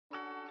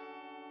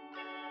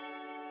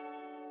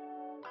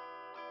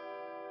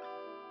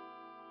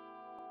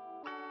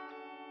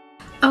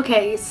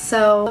Okay,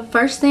 so the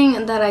first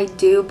thing that I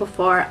do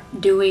before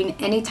doing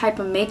any type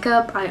of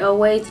makeup, I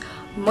always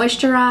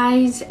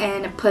moisturize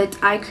and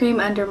put eye cream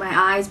under my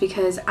eyes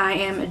because I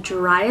am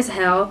dry as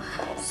hell.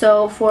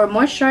 So for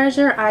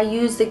moisturizer, I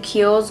use the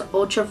Kiehl's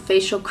Ultra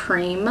Facial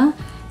Cream,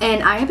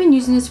 and I have been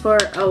using this for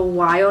a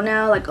while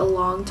now, like a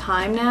long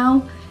time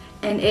now,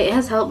 and it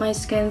has helped my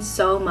skin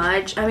so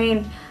much. I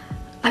mean,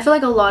 I feel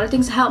like a lot of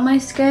things help my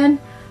skin,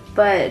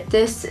 but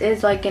this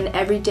is like an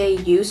everyday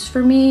use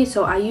for me,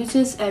 so I use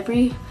this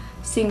every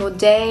single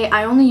day.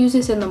 I only use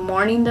this in the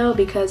morning though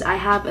because I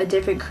have a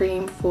different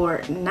cream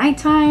for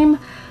nighttime.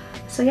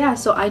 So yeah,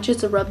 so I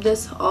just rub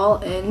this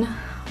all in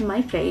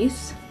my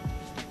face,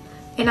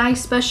 and I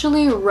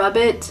especially rub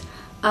it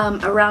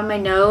around my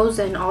nose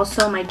and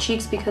also my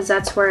cheeks because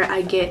that's where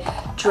I get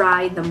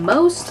dry the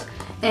most.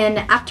 And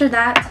after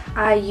that,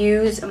 I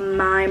use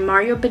my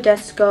Mario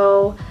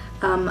Badescu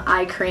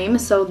eye cream.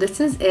 So this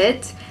is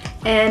it.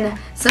 And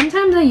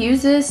sometimes I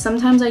use this,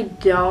 sometimes I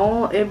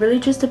don't. It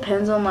really just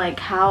depends on like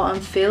how I'm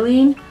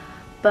feeling.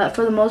 But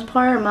for the most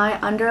part, my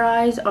under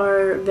eyes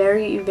are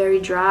very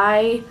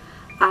dry.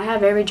 I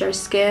have very dry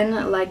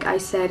skin, like I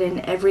said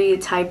in every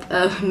type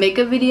of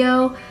makeup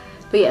video.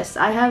 But yes,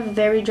 I have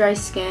very dry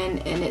skin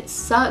and it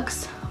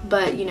sucks,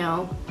 but you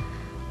know,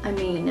 I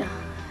mean,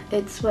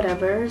 it's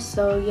whatever.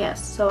 So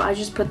yes, so I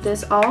just put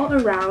this all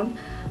around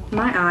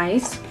my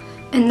eyes.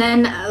 And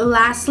then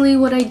lastly,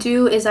 what I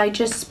do is I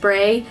just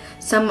spray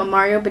some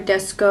Mario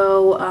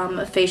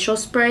Badescu facial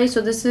spray.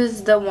 So this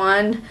is the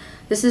one,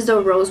 this is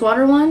the rose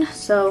water one.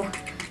 So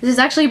this is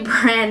actually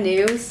brand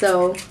new.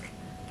 So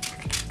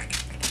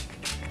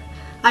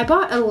I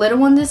bought a little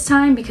one this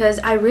time because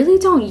I really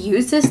don't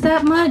use this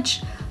that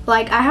much.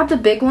 Like I have the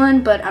big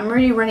one, but I'm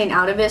already running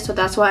out of it. So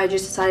that's why I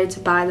just decided to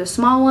buy the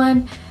small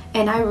one.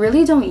 And I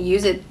really don't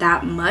use it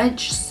that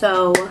much.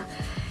 So,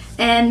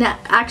 and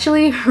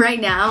actually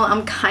right now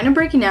I'm kind of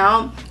breaking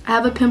out. I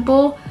have a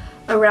pimple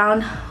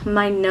around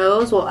my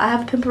nose. Well, I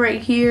have a pimple right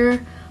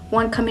here,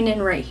 one coming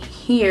in right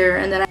here,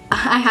 and then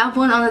I have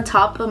one on the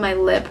top of my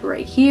lip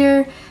right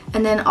here.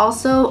 And then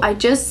also I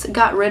just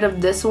got rid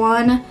of this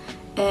one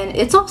and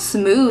it's all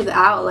smooth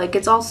out, like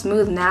it's all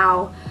smooth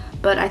now,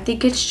 but I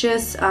think it's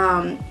just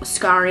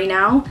scarring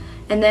now.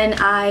 And then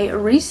I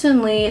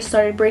recently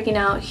started breaking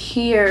out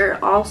here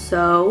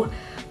also,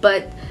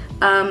 but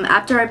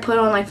after I put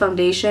on like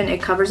foundation,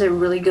 it covers it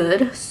really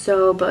good.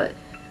 So, but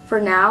for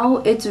now,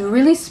 it's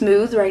really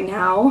smooth right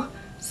now.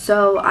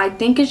 So I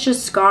think it's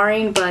just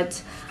scarring,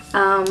 but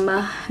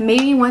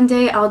maybe one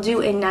day I'll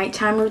do a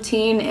nighttime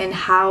routine and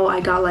how I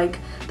got like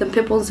the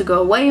pimples to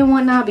go away and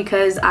whatnot,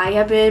 because I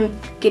have been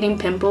getting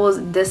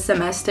pimples this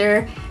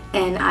semester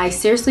and I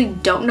seriously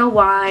don't know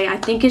why. I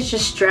think it's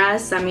just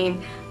stress. I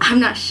mean, I'm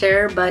not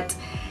sure, but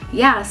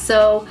yeah.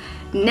 So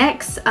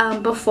next,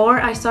 before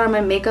I start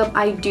my makeup,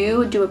 I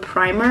do a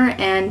primer,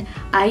 and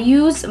I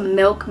use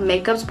Milk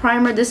Makeup's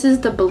primer. This is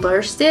the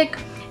Blur Stick.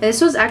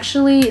 This was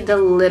actually the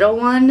little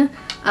one.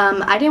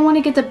 I didn't want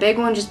to get the big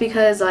one just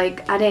because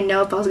like I didn't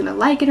know if I was gonna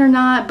like it or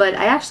not, but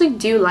I actually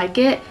do like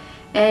it.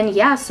 And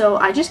yeah, so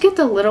I just get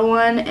the little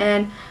one,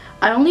 and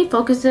I only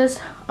focus this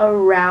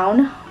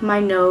around my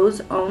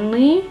nose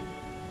only.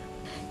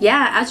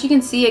 Yeah, as you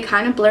can see, it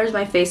kind of blurs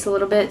my face a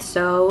little bit.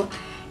 So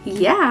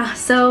yeah,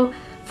 so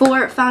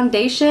for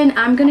foundation,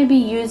 I'm going to be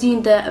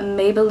using the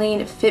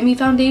Maybelline Fit Me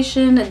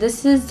foundation.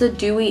 This is the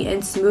dewy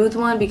and smooth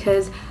one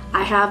because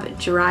I have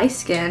dry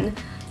skin.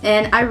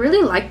 And I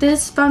really like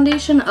this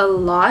foundation a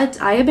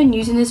lot. I have been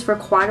using this for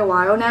quite a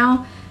while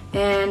now.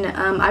 And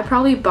I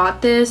probably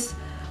bought this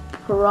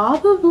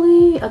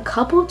probably a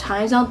couple of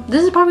times now.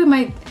 This is probably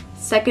my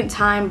second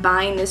time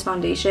buying this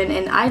foundation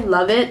and I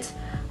love it.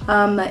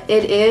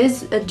 It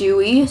is a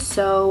dewy,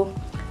 so,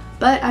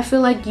 but I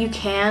feel like you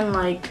can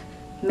like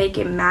make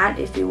it matte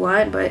if you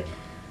want, but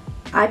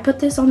I put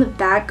this on the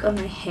back of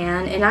my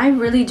hand and I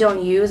really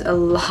don't use a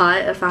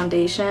lot of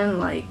foundation.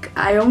 Like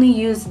I only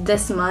use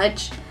this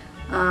much.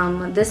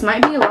 This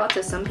might be a lot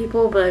to some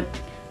people, but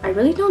I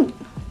really don't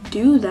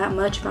do that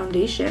much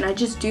foundation. I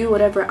just do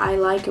whatever I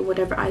like and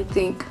whatever I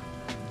think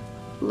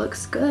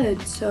looks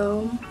good.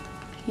 So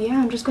yeah,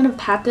 I'm just gonna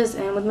pat this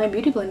in with my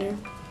beauty blender.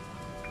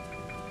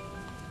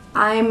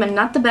 I'm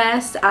not the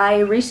best. I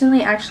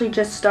recently actually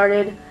just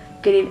started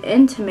getting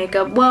into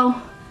makeup.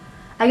 Well,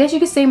 I guess you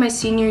could say my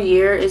senior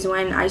year is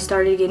when I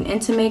started getting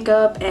into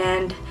makeup,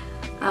 and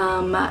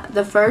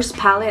the first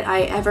palette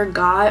I ever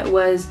got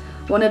was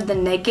one of the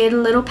Naked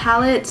little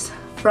palettes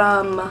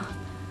from,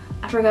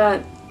 I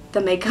forgot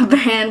the makeup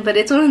brand, but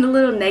it's one of the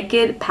little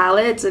Naked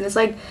palettes, and it's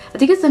like, I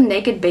think it's the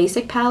Naked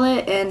Basic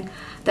palette, and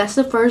that's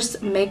the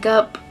first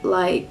makeup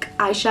like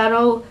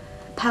eyeshadow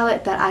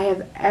palette that I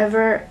have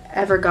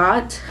ever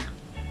got.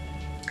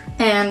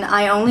 And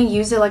I only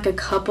used it like a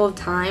couple of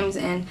times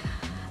and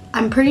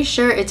I'm pretty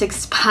sure it's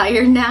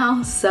expired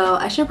now, so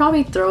I should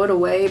probably throw it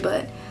away,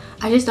 but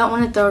I just don't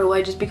want to throw it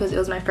away just because it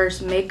was my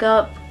first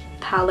makeup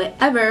palette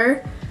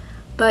ever.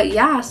 But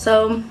yeah,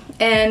 so,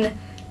 and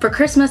for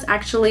Christmas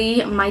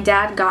actually my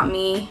dad got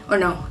me, or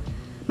no,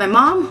 my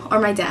mom or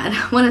my dad,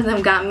 one of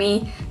them got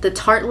me the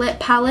Tartelette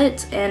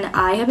palette, and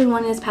I have been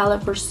wanting this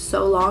palette for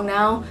so long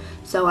now.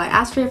 So I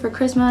asked for it for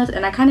Christmas,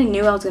 and I kind of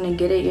knew I was gonna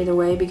get it either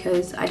way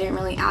because I didn't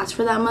really ask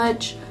for that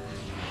much.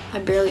 I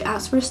barely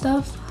asked for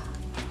stuff,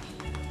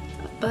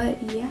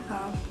 but yeah.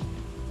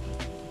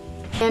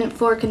 And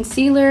for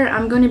concealer,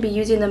 I'm going to be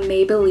using the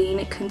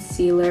Maybelline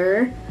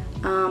concealer.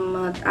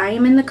 I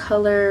am in the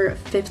color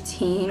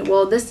 15.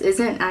 Well, this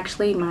isn't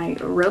actually my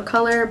real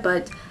color,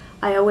 but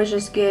I always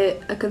just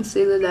get a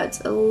concealer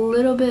that's a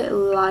little bit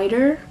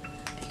lighter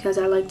because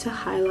I like to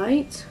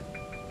highlight.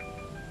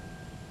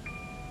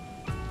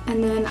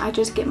 And then I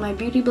just get my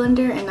beauty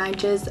blender and I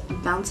just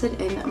bounce it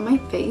in my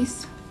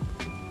face.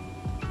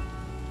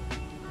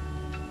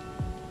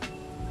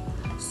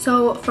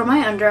 So for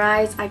my under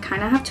eyes, I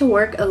kind of have to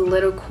work a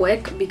little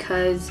quick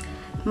because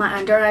my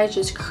under eyes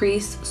just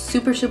crease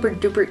super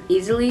duper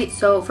easily.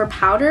 So for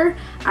powder,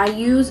 I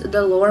use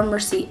the Laura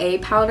Mercier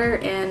powder,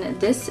 and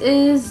this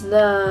is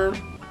the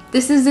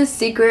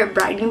secret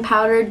brightening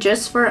powder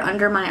just for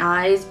under my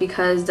eyes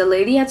because the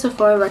lady at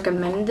Sephora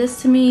recommended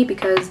this to me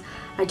because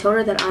I told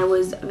her that I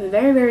was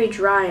very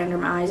dry under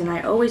my eyes and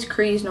I always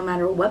crease no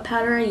matter what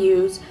powder I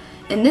use.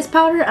 And this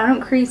powder, I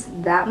don't crease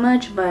that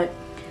much, but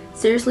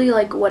seriously,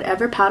 like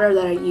whatever powder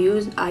that I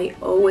use, I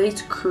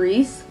always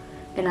crease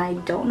and I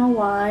don't know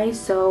why.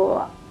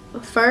 So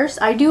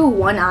first, I do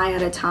one eye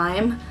at a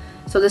time.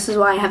 So this is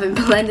why I haven't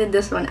blended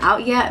this one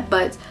out yet,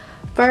 but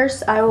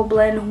first I will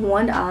blend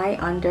one eye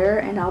under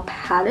and I'll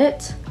pat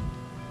it.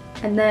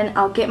 And then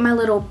I'll get my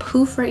little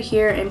poof right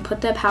here and put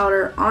the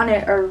powder on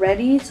it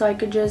already so I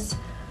could just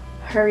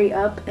hurry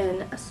up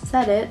and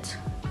set it.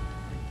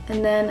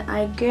 And then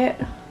I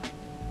get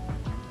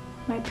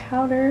my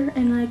powder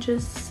and I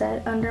just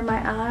set under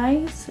my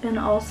eyes and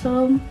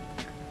also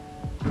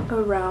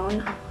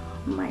around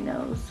my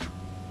nose.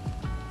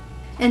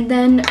 And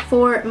then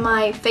for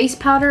my face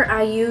powder,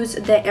 I use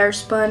the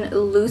Airspun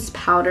loose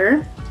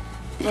powder.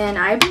 And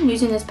I've been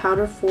using this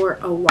powder for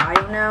a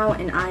while now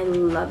and I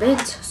love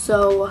it.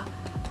 So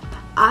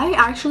I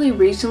actually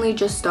recently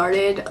just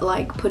started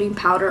like putting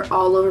powder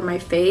all over my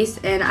face,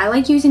 and I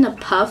like using a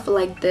puff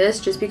like this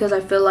just because I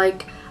feel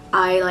like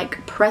I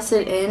like press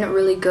it in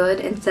really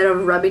good instead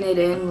of rubbing it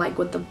in like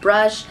with the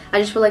brush. I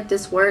just feel like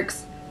this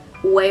works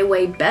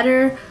way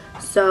better.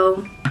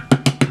 So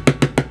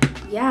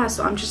yeah,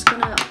 so I'm just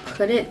gonna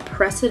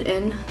press it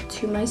in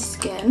to my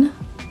skin.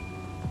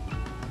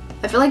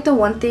 I feel like the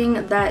one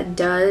thing that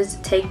does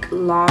take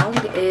long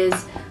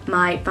is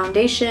my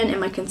foundation and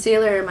my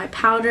concealer and my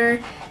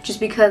powder, just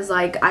because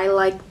like I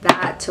like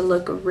that to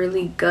look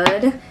really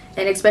good,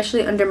 and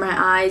especially under my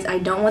eyes, I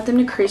don't want them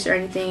to crease or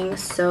anything.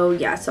 So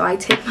yeah, so I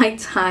take my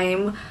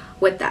time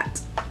with that.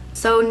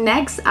 So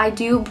next I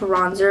do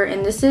bronzer,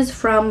 and this is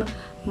from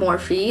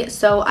Morphe.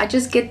 So I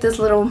just get this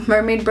little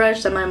mermaid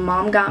brush that my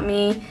mom got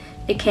me.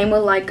 It came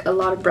with like a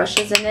lot of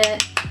brushes in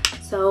it.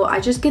 So I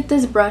just get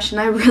this brush and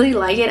I really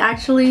like it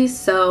actually,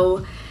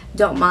 so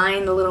don't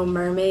mind the little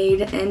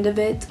mermaid end of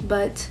it,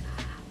 but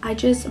I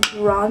just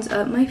bronze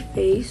up my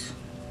face.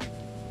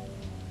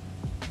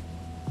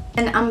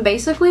 And I'm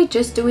basically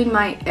just doing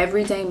my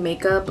everyday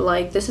makeup.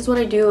 Like this is what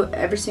I do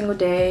every single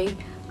day.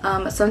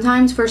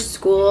 Sometimes for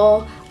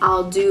school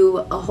I'll do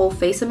a whole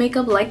face of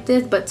makeup like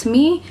this, but to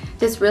me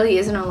this really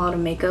isn't a lot of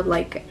makeup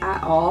like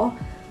at all.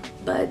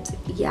 But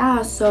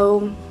yeah,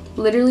 so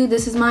literally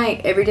this is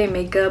my everyday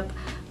makeup.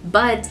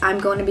 But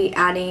I'm going to be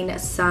adding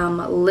some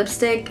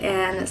lipstick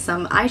and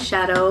some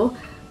eyeshadow,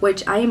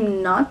 which I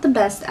am not the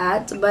best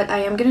at, but I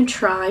am going to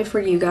try for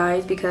you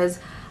guys because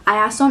I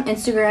asked on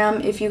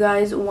Instagram if you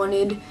guys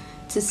wanted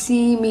to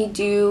see me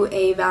do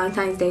a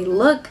Valentine's Day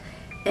look,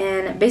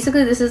 and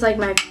basically this is like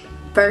my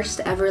first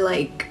ever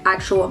like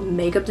actual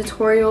makeup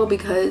tutorial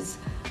because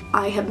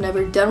I have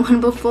never done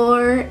one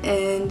before.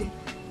 And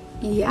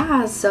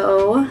yeah,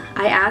 so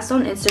I asked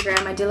on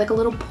Instagram, I did like a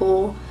little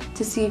poll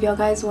to see if y'all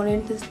guys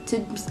wanted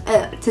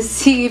to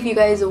see if you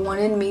guys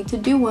wanted me to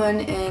do one,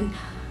 and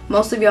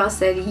most of y'all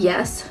said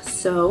yes.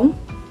 So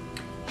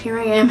here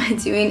I am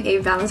doing a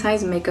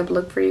Valentine's makeup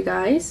look for you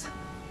guys.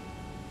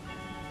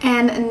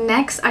 And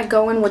next I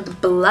go in with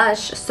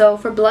blush. So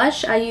for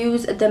blush I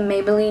use the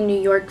Maybelline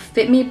New York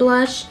Fit Me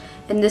blush,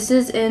 and this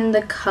is in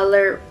the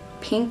color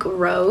Pink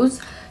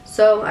Rose.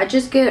 So I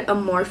just get a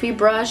Morphe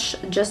brush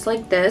just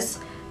like this,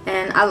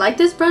 and I like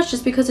this brush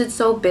just because it's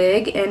so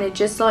big and it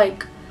just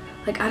like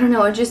I don't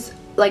know, it just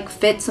like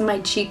fits in my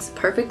cheeks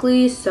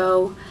perfectly.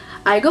 So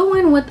I go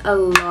in with a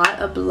lot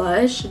of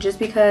blush just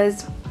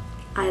because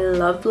I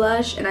love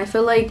blush, and I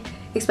feel like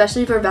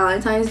especially for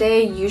Valentine's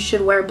Day you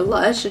should wear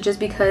blush just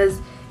because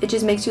it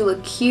just makes you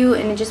look cute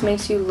and it just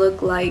makes you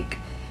look like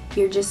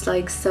you're just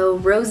like so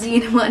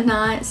rosy and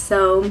whatnot.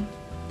 So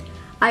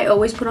I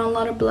always put on a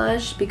lot of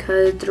blush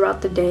because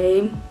throughout the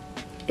day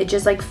it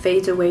just like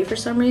fades away for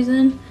some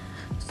reason.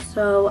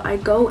 So I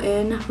go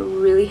in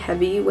really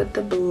heavy with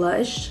the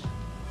blush.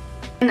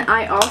 And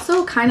I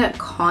also kind of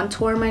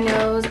contour my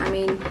nose. I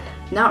mean,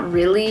 not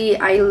really.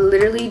 I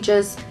literally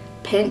just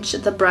pinch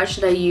the brush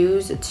that I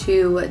use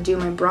to do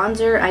my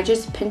bronzer. I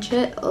just pinch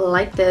it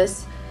like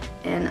this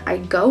and I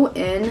go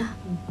in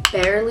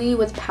barely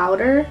with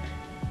powder,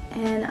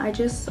 and I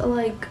just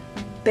like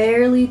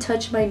barely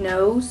touch my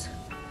nose,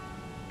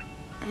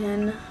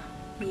 and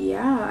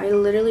yeah, I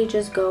literally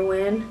just go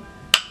in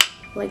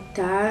like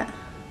that,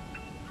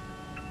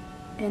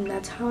 and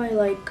that's how I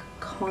like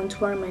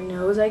contour my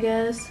nose, I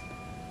guess.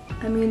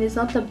 I mean, it's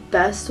not the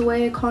best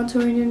way of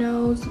contouring your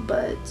nose,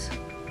 but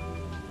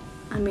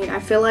I mean, I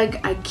feel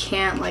like I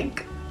can't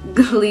like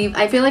leave.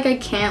 I feel like I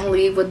can't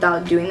leave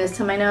without doing this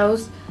to my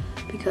nose,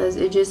 because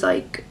it just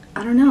like,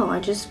 I don't know,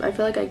 I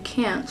feel like I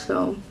can't.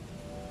 So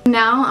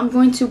now I'm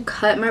going to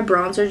cut my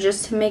bronzer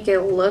just to make it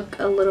look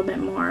a little bit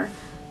more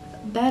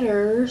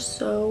better.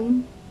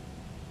 So,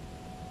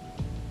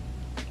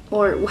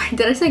 or why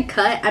did I say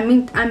cut? I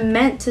mean, I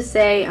meant to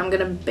say I'm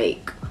gonna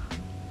bake.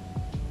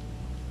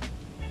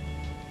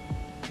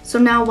 So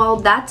now while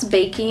that's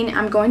baking,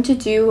 I'm going to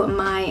do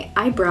my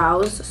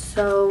eyebrows.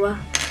 So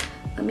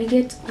let me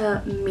get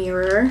a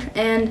mirror.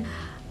 And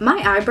my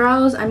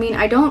eyebrows, I mean,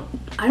 I don't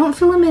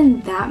fill them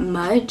in that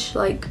much.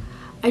 Like,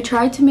 I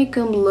try to make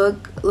them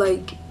look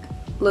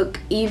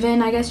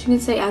even, I guess you can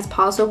say, as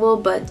possible,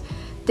 but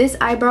this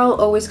eyebrow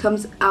always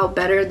comes out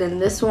better than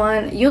this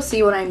one. You'll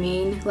see what I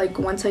mean like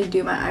once I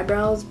do my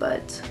eyebrows.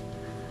 But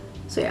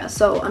so yeah,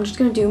 so I'm just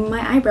gonna do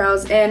my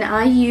eyebrows, and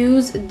I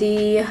use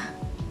the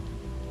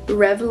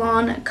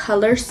Revlon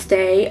Color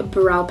Stay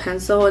brow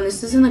pencil, and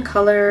this is in the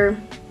color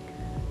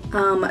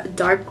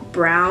dark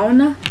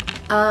brown.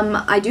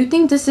 I do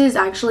think this is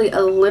actually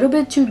a little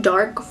bit too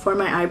dark for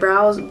my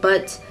eyebrows,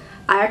 but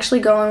I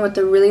actually go in with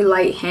a really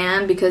light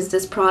hand because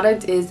this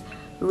product is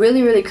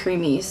really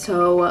creamy.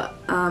 So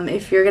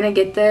if you're gonna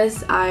get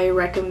this, I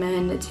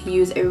recommend to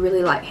use a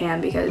really light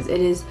hand because it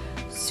is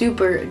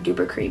super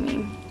duper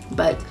creamy,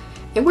 but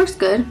it works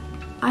good.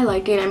 I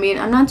like it. I mean,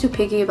 I'm not too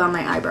picky about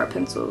my eyebrow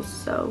pencils.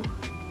 So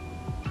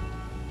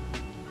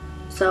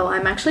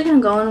I'm actually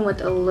gonna go in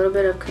with a little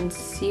bit of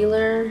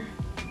concealer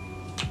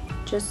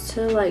just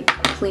to like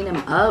clean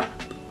them up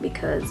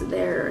because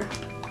they're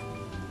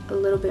a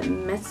little bit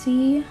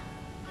messy.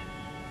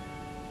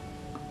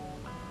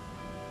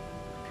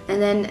 And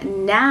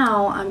then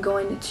now I'm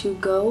going to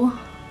go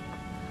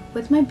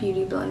with my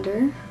beauty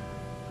blender,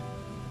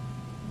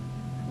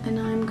 and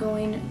I'm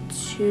going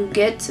to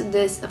get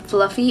this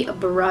fluffy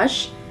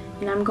brush,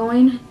 and I'm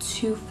going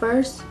to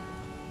first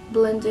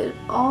blend it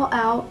all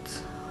out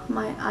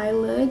my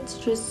eyelids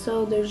just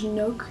so there's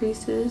no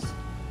creases,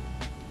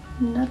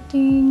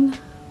 nothing.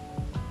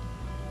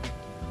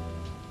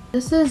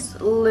 This is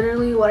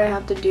literally what I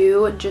have to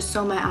do just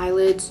so my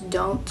eyelids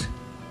don't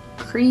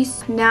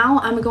crease. Now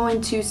I'm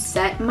going to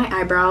set my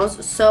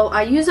eyebrows. So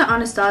I use the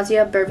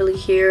Anastasia Beverly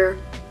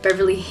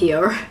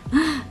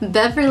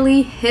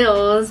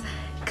Hills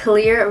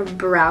Clear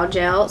Brow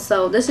Gel.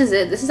 So this is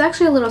it. This is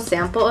actually a little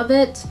sample of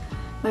it.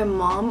 My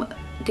mom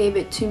gave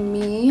it to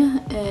me,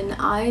 and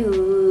I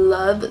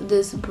love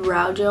this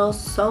brow gel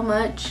so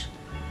much.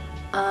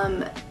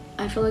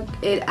 I feel like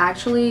it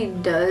actually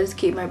does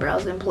keep my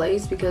brows in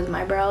place because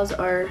my brows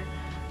are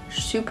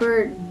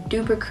super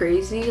duper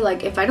crazy.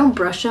 Like, if I don't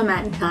brush them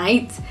at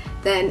night,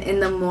 then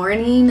in the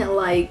morning,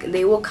 like,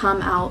 they will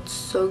come out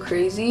so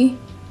crazy.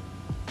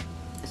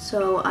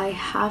 So I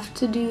have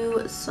to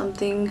do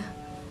something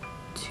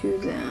to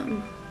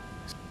them.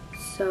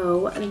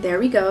 So there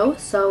we go.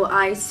 So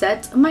I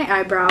set my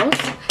eyebrows,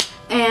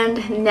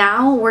 and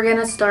now we're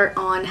gonna start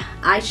on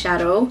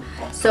eyeshadow.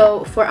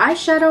 So for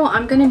eyeshadow,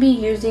 I'm gonna be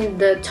using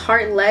the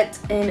Tartelette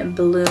in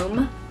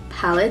Bloom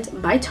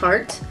palette by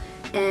Tarte,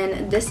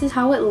 and this is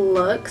how it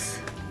looks.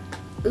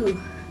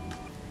 Ooh,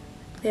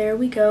 there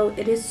we go.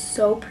 It is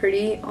so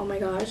pretty. Oh my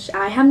gosh,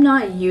 I have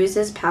not used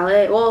this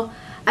palette. Well,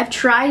 I've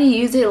tried to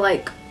use it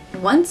like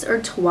once or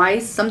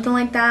twice, something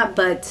like that,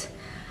 but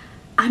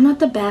I'm not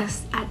the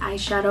best at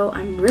eyeshadow.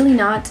 I'm really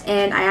not.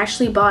 And I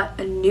actually bought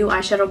a new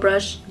eyeshadow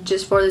brush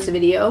just for this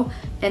video,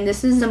 and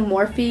this is the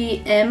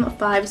Morphe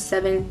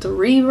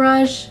M573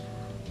 brush.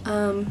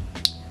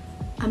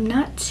 I'm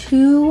not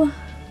too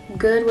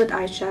good with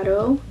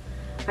eyeshadow.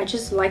 I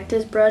just like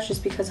this brush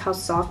just because how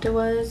soft it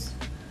was.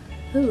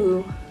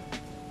 Ooh.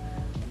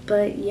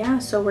 But yeah,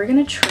 so we're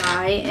gonna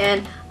try,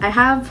 and I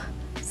have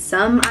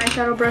some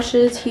eyeshadow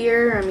brushes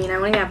here. I mean, I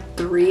only have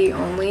 3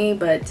 only,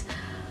 but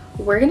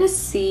we're gonna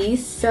see.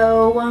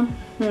 So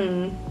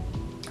we're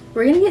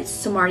gonna get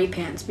Smarty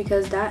Pants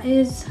because that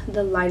is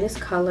the lightest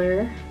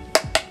color.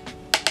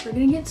 We're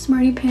gonna get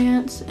Smarty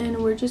Pants, and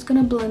we're just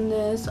gonna blend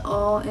this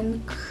all in the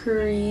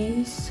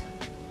crease.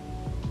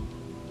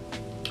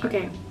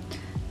 Okay,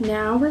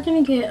 now we're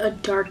gonna get a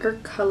darker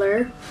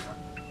color.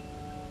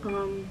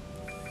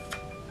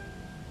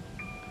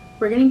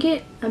 We're gonna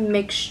get a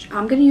mixture.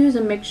 I'm gonna use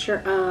a mixture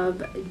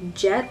of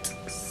Jet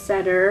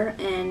Setter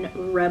and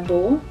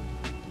Rebel.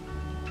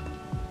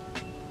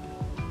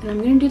 And I'm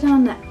gonna do that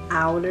on the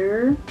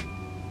outer.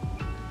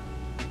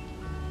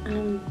 And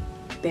I'm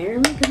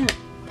barely gonna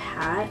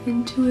pat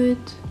into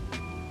it.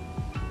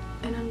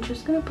 And I'm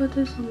just gonna put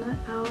this on the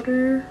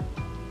outer.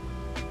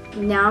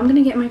 Now I'm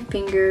gonna get my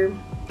finger,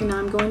 and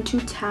I'm going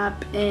to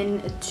tap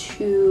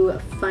into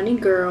Funny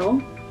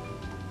Girl.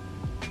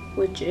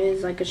 which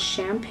is like a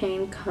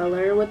champagne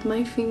color with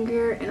my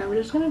finger, and I'm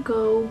just gonna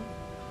go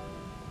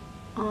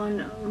on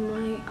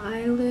my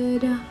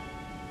eyelid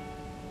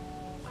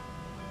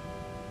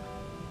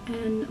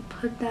and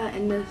put that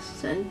in the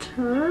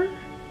center.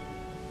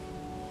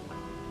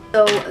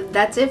 So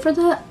that's it for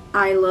the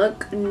eye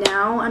look.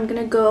 Now I'm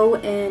gonna go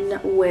in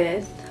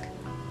with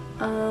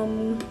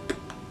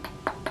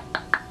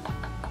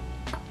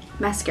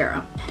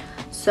mascara.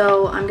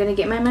 So I'm gonna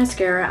get my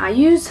mascara. I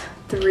use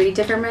 3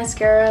 different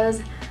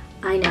mascaras.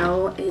 I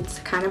know it's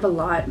kind of a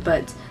lot,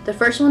 but the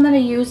first one that I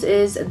use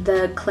is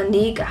the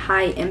Clinique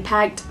High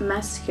Impact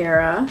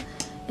Mascara,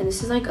 and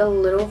this is like a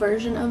little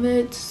version of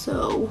it,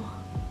 so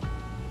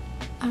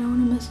I don't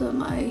want to mess up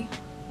my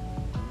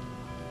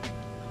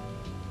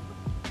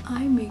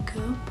eye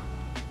makeup.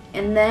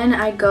 And then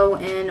I go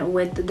in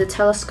with the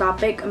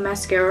Telescopic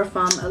Mascara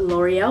from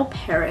L'Oreal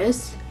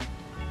Paris,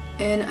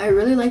 and I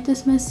really like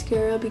this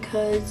mascara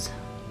because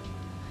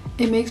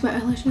it makes my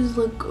eyelashes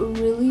look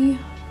really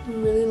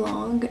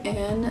long,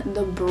 and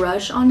the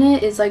brush on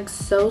it is like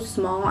so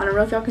small. I don't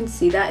know if y'all can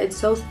see that. It's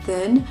so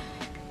thin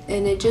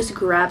and it just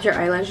grabs your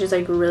eyelashes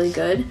like really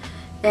good.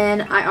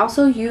 And I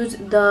also use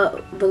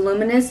the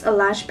Voluminous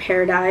Lash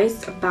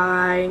Paradise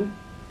by,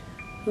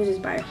 who's this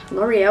by?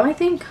 L'Oreal, I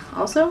think.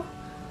 Also,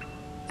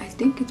 I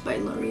think it's by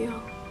L'Oreal.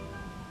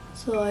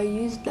 So I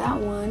use that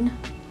one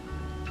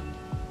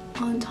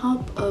on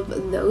top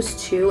of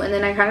those 2, and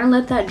then I kind of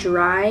let that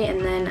dry,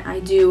 and then I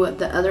do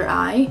the other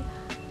eye.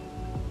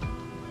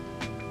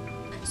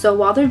 So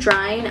while they're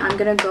drying, I'm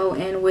gonna go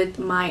in with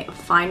my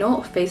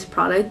final face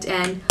product,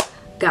 and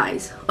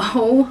guys,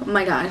 oh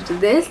my gosh,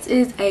 this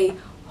is a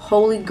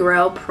holy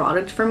grail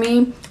product for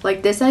me.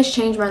 Like, this has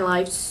changed my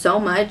life so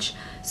much.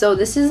 So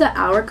this is the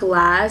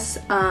Hourglass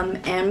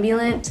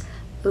Ambient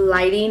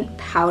Lighting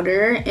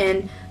Powder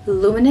in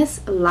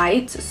Luminous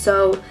Light.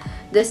 So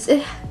this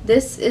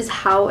is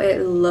how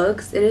it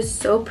looks. It is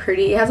so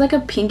pretty. It has like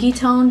a pinky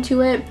tone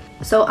to it.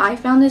 So I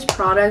found this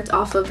product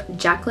off of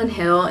Jaclyn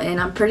Hill, and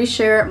I'm pretty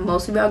sure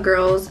most of y'all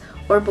girls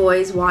or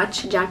boys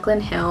watch Jaclyn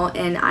Hill,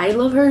 and I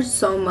love her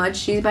so much.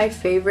 She's my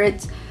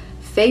favorite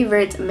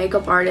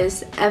makeup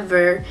artist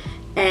ever,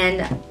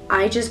 and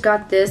I just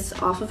got this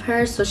off of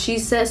her. So she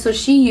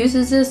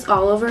uses this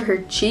all over her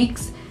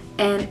cheeks,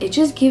 and it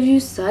just gives you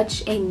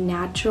such a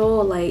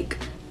natural, like,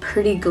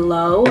 pretty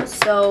glow.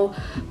 So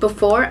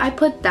before I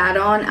put that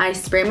on, I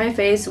spray my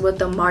face with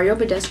the Mario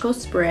Badescu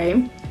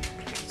spray.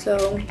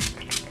 So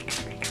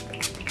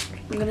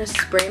I'm gonna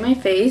spray my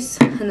face,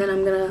 and then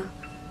I'm gonna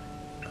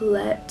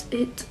let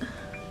it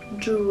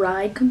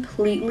dry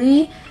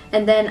completely,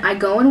 and then I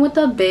go in with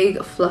a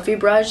big fluffy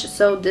brush.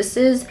 So this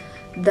is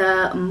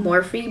the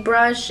Morphe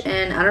brush,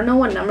 and I don't know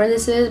what number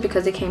this is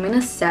because it came in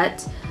a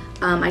set.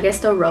 I guess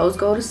the rose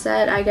gold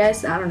set, I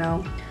don't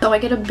know. So I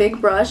get a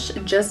big brush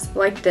just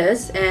like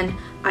this, and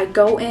I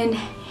go in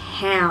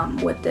ham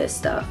with this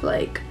stuff.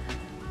 Like,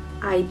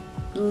 I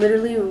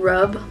literally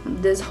rub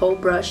this whole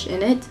brush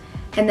in it,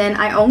 and then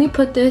I only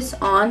put this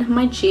on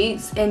my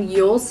cheeks, and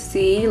you'll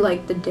see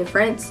like the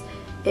difference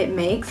it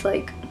makes.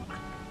 Like,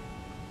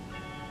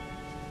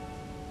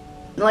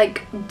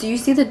 do you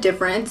see the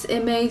difference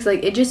it makes?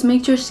 Like, it just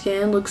makes your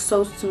skin look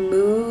so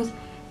smooth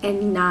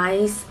and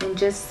nice, and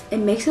just, it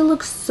makes it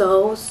look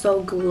so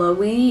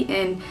glowy,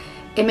 and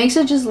it makes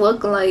it just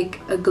look like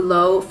a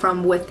glow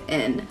from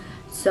within.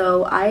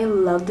 So I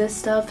love this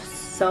stuff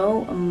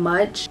so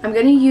much. I'm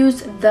gonna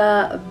use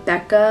the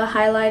Becca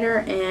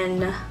highlighter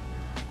in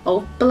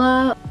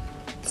Opala.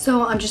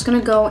 So I'm just gonna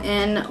go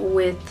in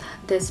with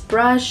this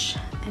brush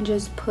and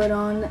just put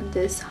on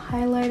this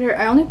highlighter.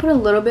 I only put a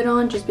little bit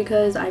on just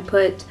because I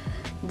put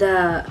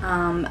the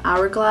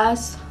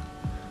Hourglass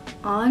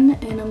on,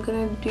 and I'm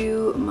gonna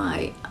do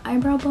my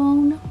eyebrow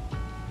bone,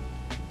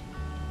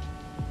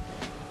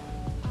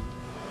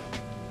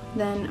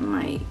 then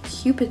my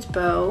Cupid's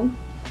bow,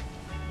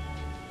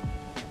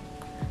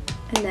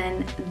 and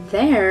then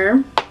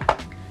there.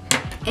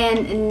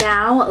 And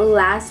now,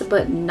 last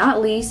but not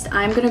least,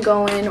 I'm gonna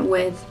go in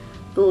with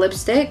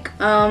lipstick.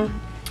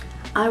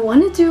 I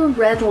want to do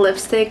red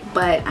lipstick,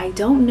 but I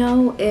don't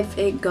know if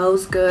it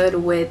goes good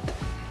with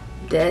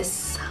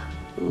this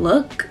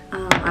look.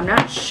 I'm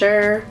not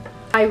sure.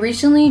 I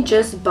recently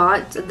just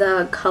bought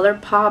the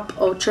ColourPop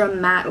Ultra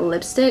Matte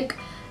Lipstick,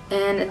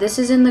 and this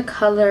is in the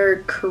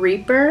color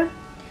Creeper,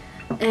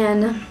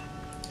 and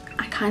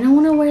I kind of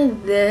want to wear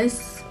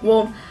this.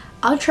 Well,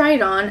 I'll try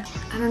it on.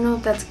 I don't know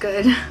if that's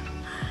good.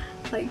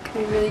 Like,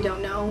 I really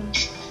don't know.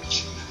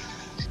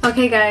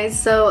 Okay guys,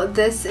 so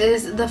this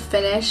is the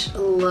finished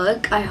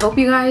look. I hope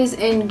you guys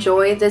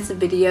enjoyed this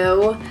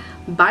video.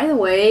 By the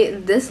way,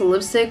 this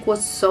lipstick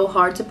was so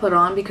hard to put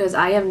on because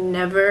I have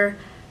never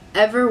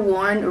ever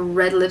worn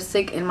red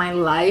lipstick in my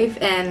life,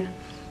 and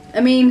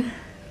I mean,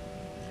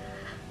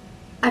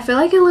 I feel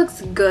like it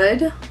looks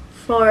good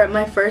for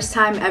my first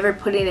time ever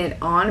putting it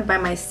on by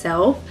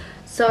myself.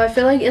 So I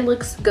feel like it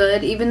looks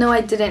good even though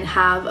I didn't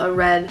have a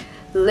red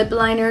lip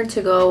liner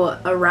to go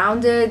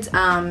around it.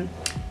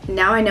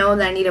 Now I know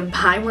that I need to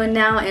buy one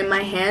now, and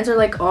my hands are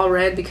like all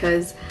red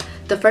because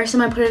The first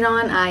time I put it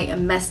on, I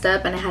messed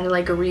up and I had to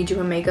like redo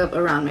my makeup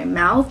around my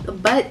mouth,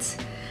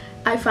 but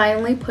I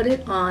finally put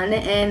it on.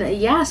 And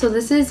yeah, so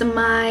this is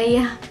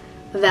my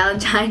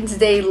Valentine's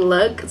Day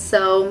look.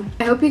 So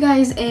I hope you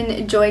guys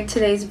enjoyed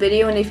today's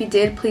video, and if you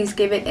did, please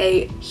give it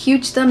a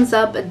huge thumbs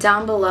up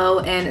down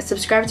below and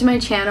subscribe to my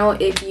channel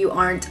if you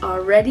aren't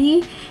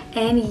already.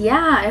 And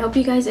yeah, I hope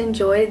you guys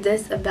enjoyed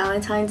this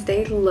Valentine's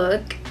Day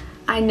look.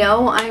 I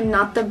know I'm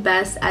not the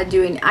best at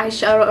doing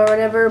eyeshadow or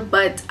whatever,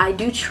 but I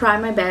do try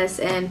my best,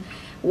 and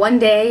one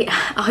day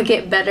I'll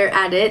get better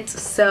at it.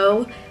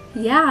 So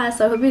yeah,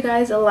 so I hope you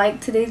guys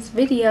liked today's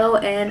video,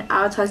 and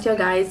I'll talk to you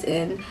guys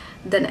in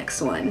the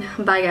next one.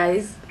 Bye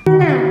guys.